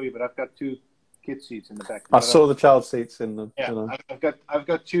didn't show you, but I've got 2 kid seats in the back. I saw the child seats in them. Yeah, you know. I've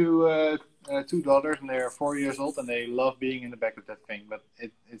got 2 daughters, and they're 4 years old, and they love being in the back of that thing. But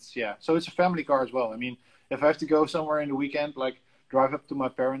it's so it's a family car as well. I mean, if I have to go somewhere in the weekend, like drive up to my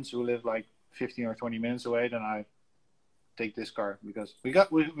parents who live like 15 or 20 minutes away, then I take this car, because we've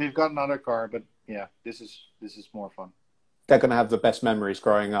got another car, but yeah, this is more fun. They're going to have the best memories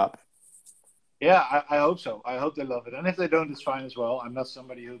growing up. Yeah, I hope so. I hope they love it, and if they don't, it's fine as well. I'm not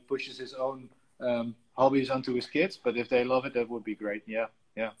somebody who pushes his own hobbies onto his kids, but if they love it, that would be great. Yeah,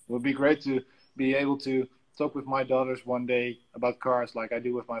 it would be great to be able to talk with my daughters one day about cars like I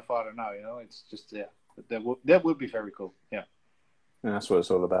do with my father now. You know, it's just that would be very cool. Yeah. And that's what it's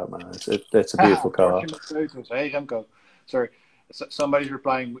all about, man. It's a beautiful car. Hey, Remco. Sorry. Somebody's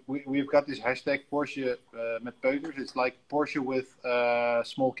replying. We've got this hashtag Porsche met peuters. It's like Porsche with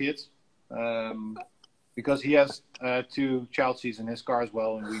small kids. Because he has 2 child seats in his car as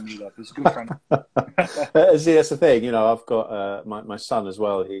well, and we meet up. It's a good friend. See, that's the thing. You know, I've got my son as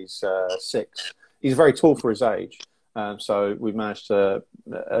well. He's 6. He's very tall for his age, so we've managed to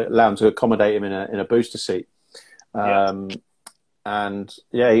allow him to accommodate him in a booster seat. And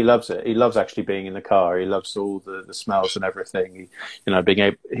yeah, he loves it. He loves actually being in the car. He loves all the smells and everything. You know,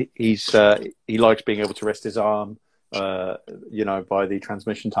 he likes being able to rest his arm, you know, by the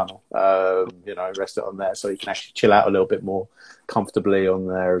transmission tunnel. You know, rest it on there so he can actually chill out a little bit more comfortably on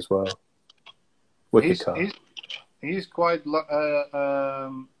there as well. Wicked car. He's quite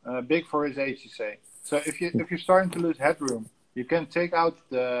big for his age, you say. So if you're starting to lose headroom, you can take out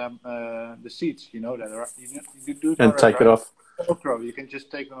the seats. You know that, right? You do that, and take it off. You can just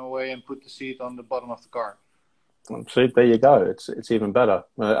take them away and put the seat on the bottom of the car. See, there you go. It's even better.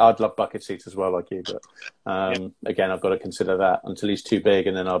 I'd love bucket seats as well, like you, but Yeah. again, I've got to consider that until he's too big,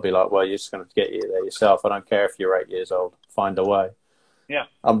 and then I'll be like, well, you're just going to get you there yourself. I don't care if you're 8 years old. Find a way. Yeah.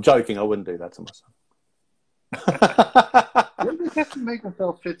 I'm joking. I wouldn't do that to myself. You just have to make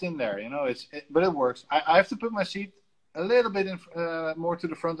myself fit in there, you know. But it works. I have to put my seat a little bit more to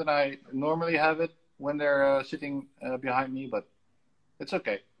the front than I normally have it when they're sitting behind me, but it's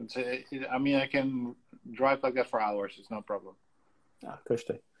okay. I mean, I can drive like that for hours. It's no problem. Ah,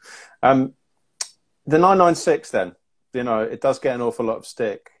 kushti. The 996 then, you know, it does get an awful lot of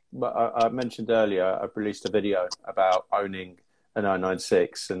stick. But I mentioned earlier, I've released a video about owning a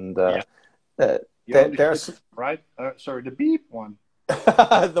 996, and there's right. Sorry, the beep one.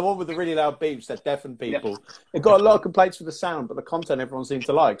 the one with the really loud beeps that deafen people. Yeah. It got a lot of complaints with the sound, but the content everyone seemed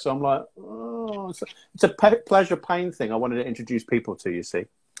to like. So I'm like, oh, it's a pleasure pain thing. I wanted to introduce people to, you see.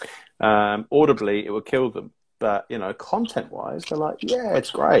 Audibly, it would kill them, but you know, content-wise, they're like, yeah,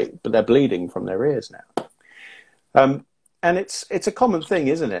 it's great, but they're bleeding from their ears now. And it's a common thing,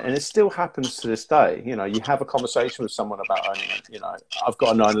 isn't it? And it still happens to this day. You know, you have a conversation with someone about owning it. You know, I've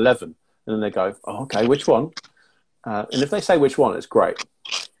got a 911, and then they go, oh, okay, which one? And if they say which one, it's great.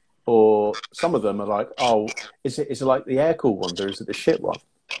 Or some of them are like, oh, is it like the air-cooled one, or is it the shit one?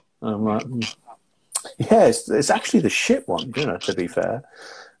 And I'm like, yeah, it's actually the shit one, you know, to be fair.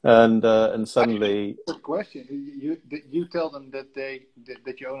 And suddenly, good question. You tell them that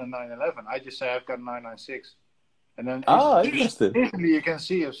you own a 911. I just say I've got a 996, and then instantly you can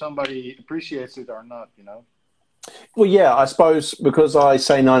see if somebody appreciates it or not. You know. Well, yeah, I suppose because I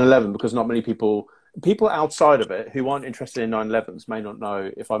say 911 because not many people outside of it who aren't interested in 911s may not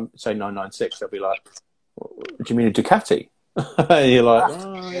know. If I say 996, they'll be like, "Do you mean a Ducati?" And you're like,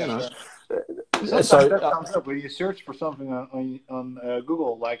 "Oh, you know." Sometimes that comes up when you search for something on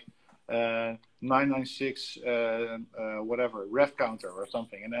Google, like 996 whatever rev counter or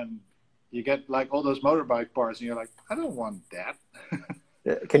something, and then you get like all those motorbike parts, and you're like, I don't want that.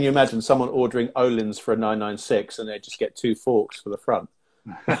 Can you imagine someone ordering Ohlins for a 996 and they just get 2 forks for the front?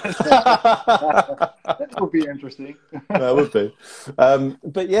 That would be interesting. That would be.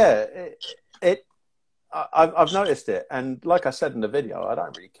 But yeah, I've noticed it. And like I said in the video, I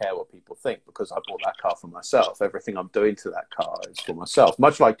don't really care what people think because I bought that car for myself. Everything I'm doing to that car is for myself.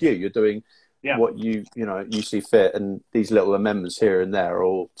 Much like you're doing what you see fit. And these little amendments here and there are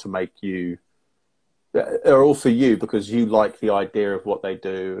all to make you, are all for you because you like the idea of what they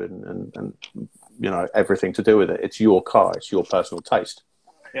do and you know, everything to do with it. It's your car. It's your personal taste.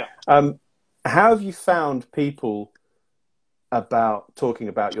 Yeah. How have you found people about talking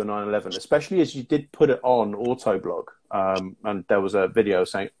about your 911, especially as you did put it on AutoBlog, and there was a video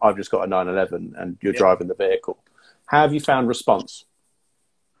saying, I've just got a 911 and you're driving the vehicle. How have you found response?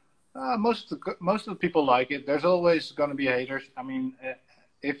 Most of the people like it. There's always going to be haters. I mean,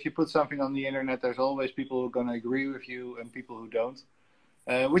 if you put something on the internet, there's always people who are going to agree with you and people who don't,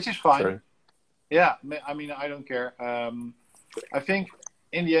 which is fine. True. Yeah, I mean, I don't care. I think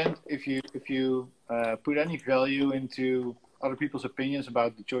in the end, if you put any value into other people's opinions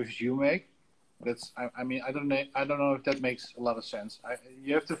about the choices you make, I mean, I don't know if that makes a lot of sense.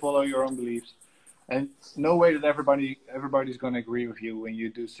 You have to follow your own beliefs, and no way that everybody's going to agree with you when you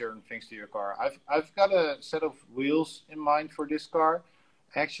do certain things to your car. I've got a set of wheels in mind for this car.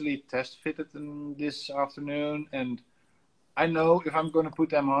 I actually test fitted them this afternoon, and I know if I'm going to put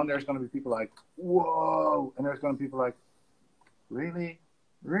them on, there's going to be people like, whoa, and there's going to be people like, really?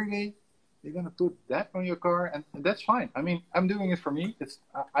 You're going to put that on your car? And that's fine. I mean, I'm doing it for me.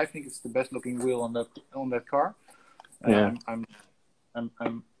 I think it's the best looking wheel on that car. Yeah.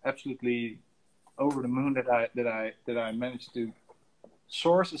 I'm absolutely over the moon that I managed to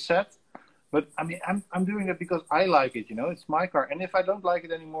source a set. But I mean, I'm doing it because I like it, you know. It's my car, and if I don't like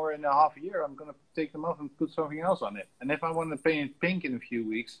it anymore in a half a year, I'm gonna take them off and put something else on it. And if I want to paint it pink in a few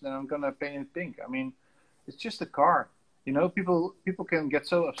weeks, then I'm gonna paint it pink. I mean, it's just a car, you know. People can get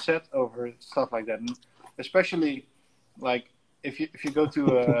so upset over stuff like that, and especially like if you go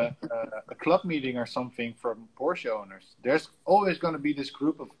to a club meeting or something from Porsche owners, there's always going to be this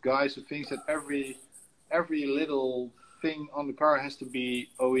group of guys who thinks that every little thing on the car has to be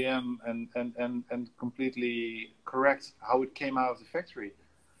OEM and completely correct how it came out of the factory.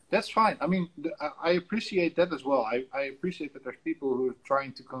 That's fine. I mean, I appreciate that as well. I appreciate that there's people who are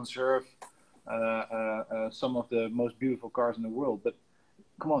trying to conserve some of the most beautiful cars in the world. But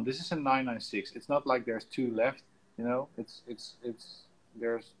come on, this is a 996. It's not like there's 2 left. You know,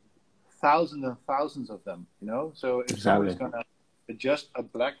 there's thousands and thousands of them. You know, so if somebody's gonna adjust a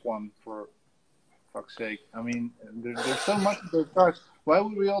black one for fuck's sake. I mean, there's so much of those cars. Why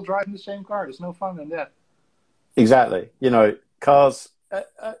would we all drive in the same car? There's no fun in that. Exactly. You know, cars, and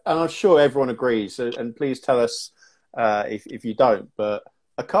I'm sure everyone agrees, and please tell us if you don't, but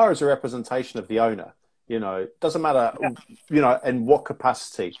a car is a representation of the owner. You know, it doesn't matter, Yeah. you know, in what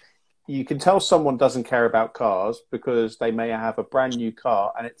capacity. You can tell someone doesn't care about cars because they may have a brand new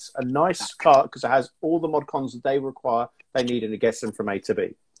car and it's a nice car because it has all the mod cons that they require, they need, and it gets them from A to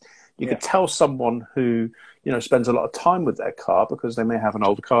B. You Yeah. could tell someone who, you know, spends a lot of time with their car because they may have an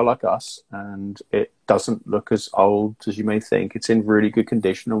older car like us and it doesn't look as old as you may think. It's in really good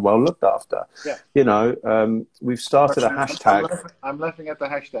condition and well looked after. Yeah. You know, we've started a hashtag. I'm laughing at the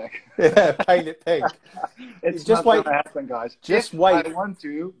hashtag. Yeah, paint it pink. It's Just not wait. gonna happen, guys. Just if wait. I want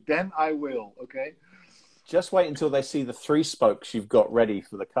to, then I will. Okay. Just wait until they see the 3 spokes you've got ready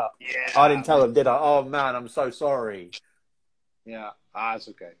for the cut. Yeah. I didn't tell them, did I? Oh man, I'm so sorry. Yeah. It's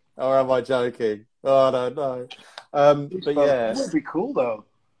okay. Or am I joking? Oh, I don't know. But yeah, It would be cool though.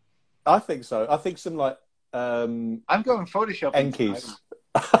 I think so. I think some like I'm going Photoshop. Enkeys.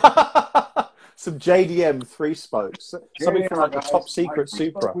 Some JDM 3 spokes. Something from like the top secret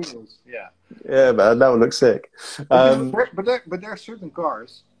Supra. Yeah. Yeah, man, that would look sick. But there are certain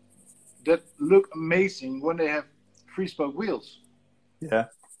cars that look amazing when they have 3-spoke wheels. Yeah.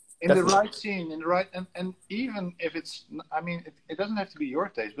 In definitely. The right scene, in the right, and even if it's, I mean, it doesn't have to be your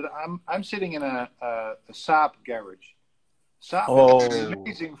taste, but I'm sitting in a Saab garage. Saab has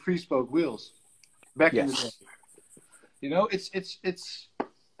amazing 3-spoke wheels back in the day. You know, it's.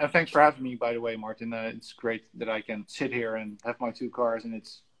 And thanks for having me, by the way, Martin. It's great that I can sit here and have my 2 cars, and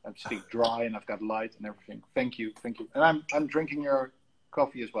I'm sitting dry, and I've got light and everything. Thank you. And I'm drinking your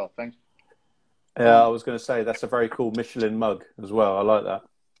coffee as well. Thanks. Yeah, I was going to say that's a very cool Michelin mug as well. I like that.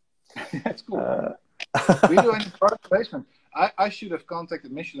 That's cool. We do any product placement. I should have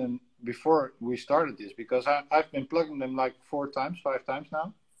contacted Michelin before we started this because I've been plugging them like 5 times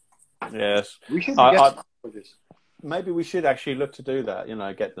now. Yes. We should get for this. Maybe we should actually look to do that. You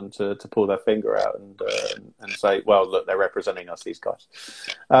know, get them to pull their finger out and say, well, look, they're representing us, these guys.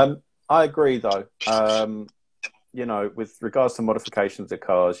 I agree, though. You know, with regards to modifications of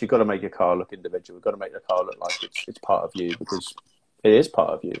cars, you've got to make your car look individual. You've got to make the car look like it's part of you because it is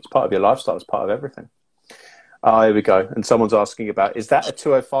part of you. It's part of your lifestyle. It's part of everything. Here we go. And someone's asking about, is that a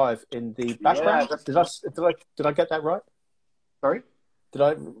 205 in the background? Yeah, did I get that right? Sorry? Did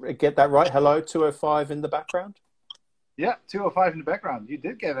I get that right? Hello, 205 in the background? Yeah, 205 in the background. You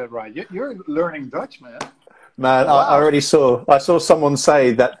did get it right. You're learning Dutch, man. Man, wow. I saw someone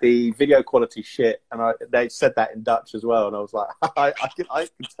say that the video quality shit, and they said that in Dutch as well, and I was like, I can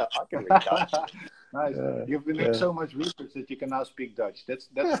read Dutch. Nice. You've been doing so much research that you can now speak Dutch. That's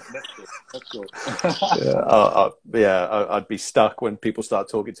good. That's cool. I'd be stuck when people start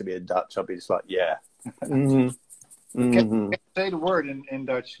talking to me in Dutch. I'd be just like, yeah. Mm-hmm. Can you say the word in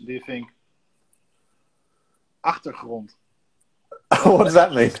Dutch, do you think? Achtergrond. What does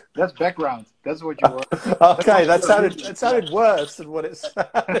that mean? That's background. That's what you were. Okay, that sounded worse than what it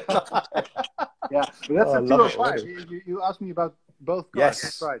sounded like. Yeah, but that's the 205. You asked me about both cars. Yes.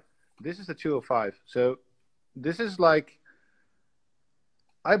 That's right. This is the 205. So this is like,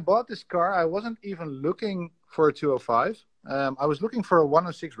 I bought this car. I wasn't even looking for a 205. I was looking for a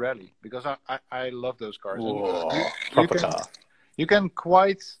 106 Rally because I love those cars. Whoa, proper car. You can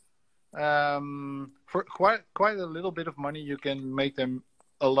quite... for quite a little bit of money, you can make them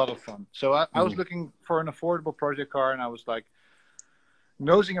a lot of fun. So I was looking for an affordable project car, and I was like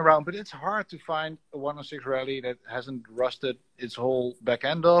nosing around, but it's hard to find a 106 Rally that hasn't rusted its whole back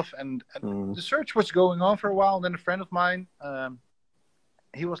end off. And the search was going on for a while. And then a friend of mine,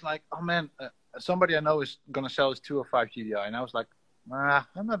 he was like, "Oh man, somebody I know is gonna sell his 205 GDI," and I was like,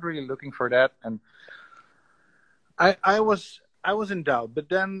 "I'm not really looking for that." And I was in doubt, but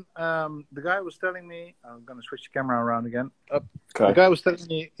then the guy was telling me, I'm going to switch the camera around again. Okay. The guy was telling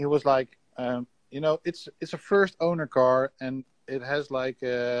me, he was like, you know, it's a first owner car, and it has like,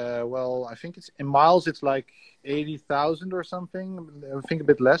 well, I think it's in miles, it's like 80,000 or something. I think a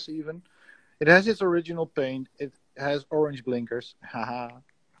bit less even. It has its original paint. It has orange blinkers. Haha.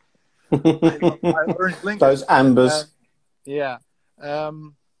 Orange blinkers. Those ambers. Yeah.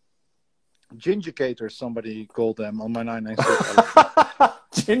 Gingercators, somebody called them on my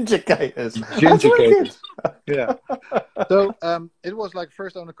 996. Gingercators. Yeah. So it was like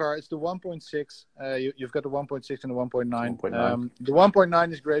first owner car. It's the 1.6. You've got the 1.6 and the 1.9. The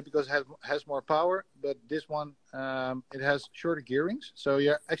 1.9 is great because it has more power, but this one it has shorter gearings, so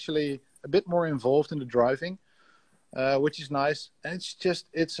you're actually a bit more involved in the driving, which is nice. And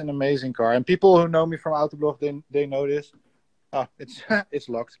it's an amazing car. And people who know me from AutoBlog, they know this. Oh, it's it's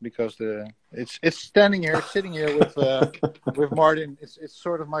locked because it's standing here, sitting here with Martin. It's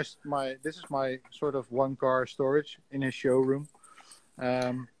sort of my this is my sort of one car storage in his showroom.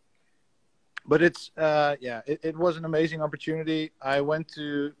 But it's it was an amazing opportunity. I went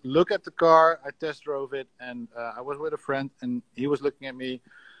to look at the car, I test drove it, and I was with a friend, and he was looking at me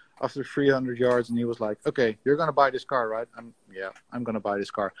after 300 yards, and he was like, "Okay, you're gonna buy this car, right?" I'm gonna buy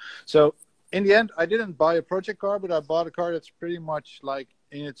this car. So in the end, I didn't buy a project car, but I bought a car that's pretty much like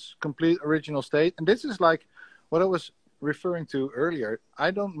in its complete original state. And this is like what I was referring to earlier.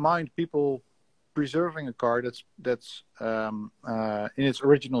 I don't mind people preserving a car that's in its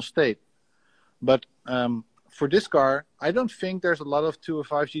original state. But for this car, I don't think there's a lot of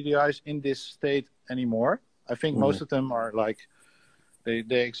 205 GDIs in this state anymore. I think most of them are like,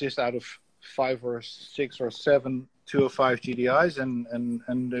 they exist out of 5 or 6 or 7 205 GDIs,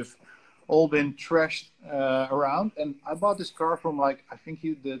 and they've all been trashed around. And I bought this car from, like, I think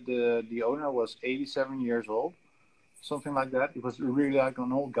the owner was 87 years old, something like that. It was really like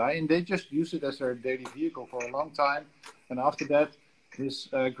an old guy, and they just used it as their daily vehicle for a long time. And after that, his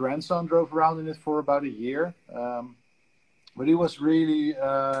grandson drove around in it for about a year. But he was really,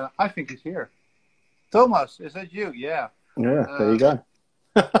 I think he's here. Thomas, is that you? Yeah. Yeah, there you go.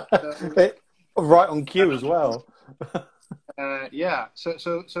 Right on cue as well. Yeah. So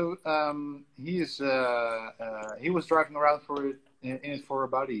he is. He was driving around in it for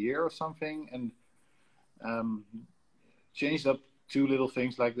about a year or something, and changed up 2 little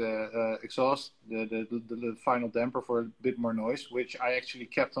things like the exhaust, the final damper for a bit more noise, which I actually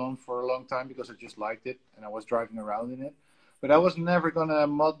kept on for a long time because I just liked it and I was driving around in it. But I was never gonna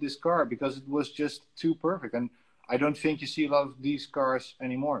mod this car because it was just too perfect, and I don't think you see a lot of these cars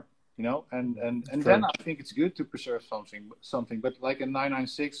anymore, you know. And then I think it's good to preserve something. But like a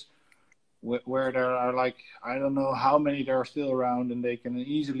 996, where there are, like, I don't know how many there are still around, and they can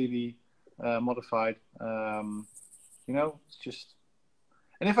easily be modified. You know, it's just.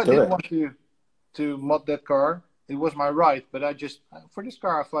 And if I did want to mod that car, it was my right. But I just, for this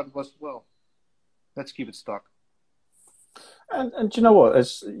car, I thought it was, well, let's keep it stock. And do you know what?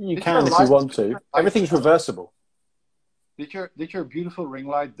 As you can, if you want to. Everything's reversible. Did your beautiful ring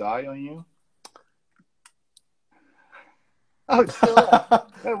light die on you? Oh, it's still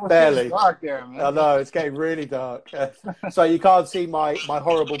it was barely dark there, man. I know, it's getting really dark. So you can't see my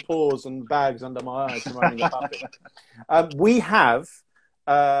horrible paws and bags under my eyes from running a puppy. We have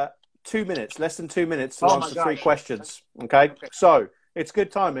 2 minutes, less than 2 minutes to answer 3 questions. Okay, so it's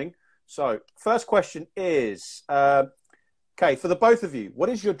good timing. So first question is, okay, for the both of you, what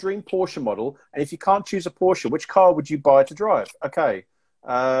is your dream Porsche model? And if you can't choose a Porsche, which car would you buy to drive? Okay.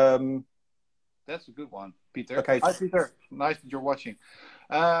 That's a good one, Peter. Okay. Hi, Peter. Nice that you're watching.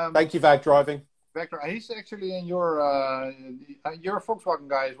 Thank you, Vag Driving. He's actually in you're a Volkswagen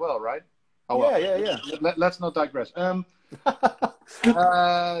guy as well, right? Oh, well. Yeah. Let's not digress. Dream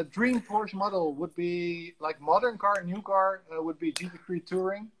Porsche model would be like modern car, new car would be GT3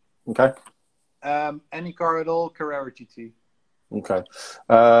 Touring. Okay. Any car at all, Carrera GT. Okay.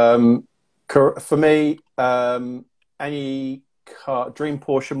 For me, any car, dream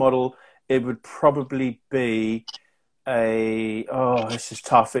Porsche model, it would probably be this is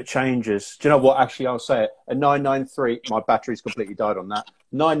tough. It changes. Do you know what? Actually, I'll say it. A 993. My battery's completely died on that.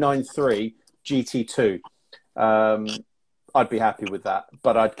 993 GT2. I'd be happy with that,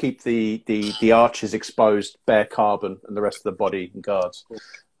 but I'd keep the arches exposed, bare carbon, and the rest of the body and guards.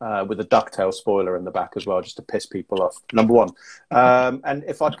 With a ducktail spoiler in the back as well, just to piss people off. Number one. And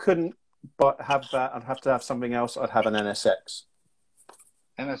if I couldn't have that, I'd have to have something else. I'd have an NSX.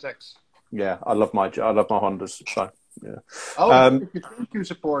 NSX. Yeah, I love my Hondas. So yeah. Oh, if you couldn't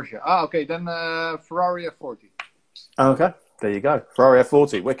choose a Porsche. Okay, then Ferrari F40. Okay, there you go. Ferrari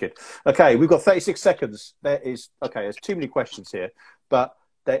F40, wicked. Okay, we've got 36 seconds. There's too many questions here, but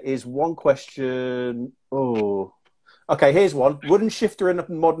there is one question. Oh. Okay, here's one. Wooden shifter in a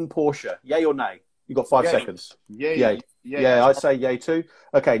modern Porsche. Yay or nay? You got 5 seconds. Yay. Yeah, I'd say yay too.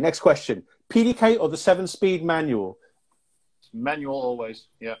 Okay, next question. PDK or the 7-speed manual? Manual always,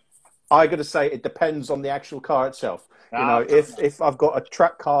 yeah. I got to say it depends on the actual car itself. You know, if I've got a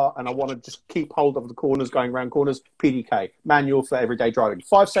track car and I want to just keep hold of the corners, going around corners, PDK. Manual for everyday driving.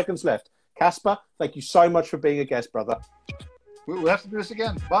 5 seconds left. Casper, thank you so much for being a guest, brother. We'll have to do this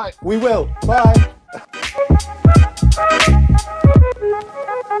again. Bye. We will. Bye.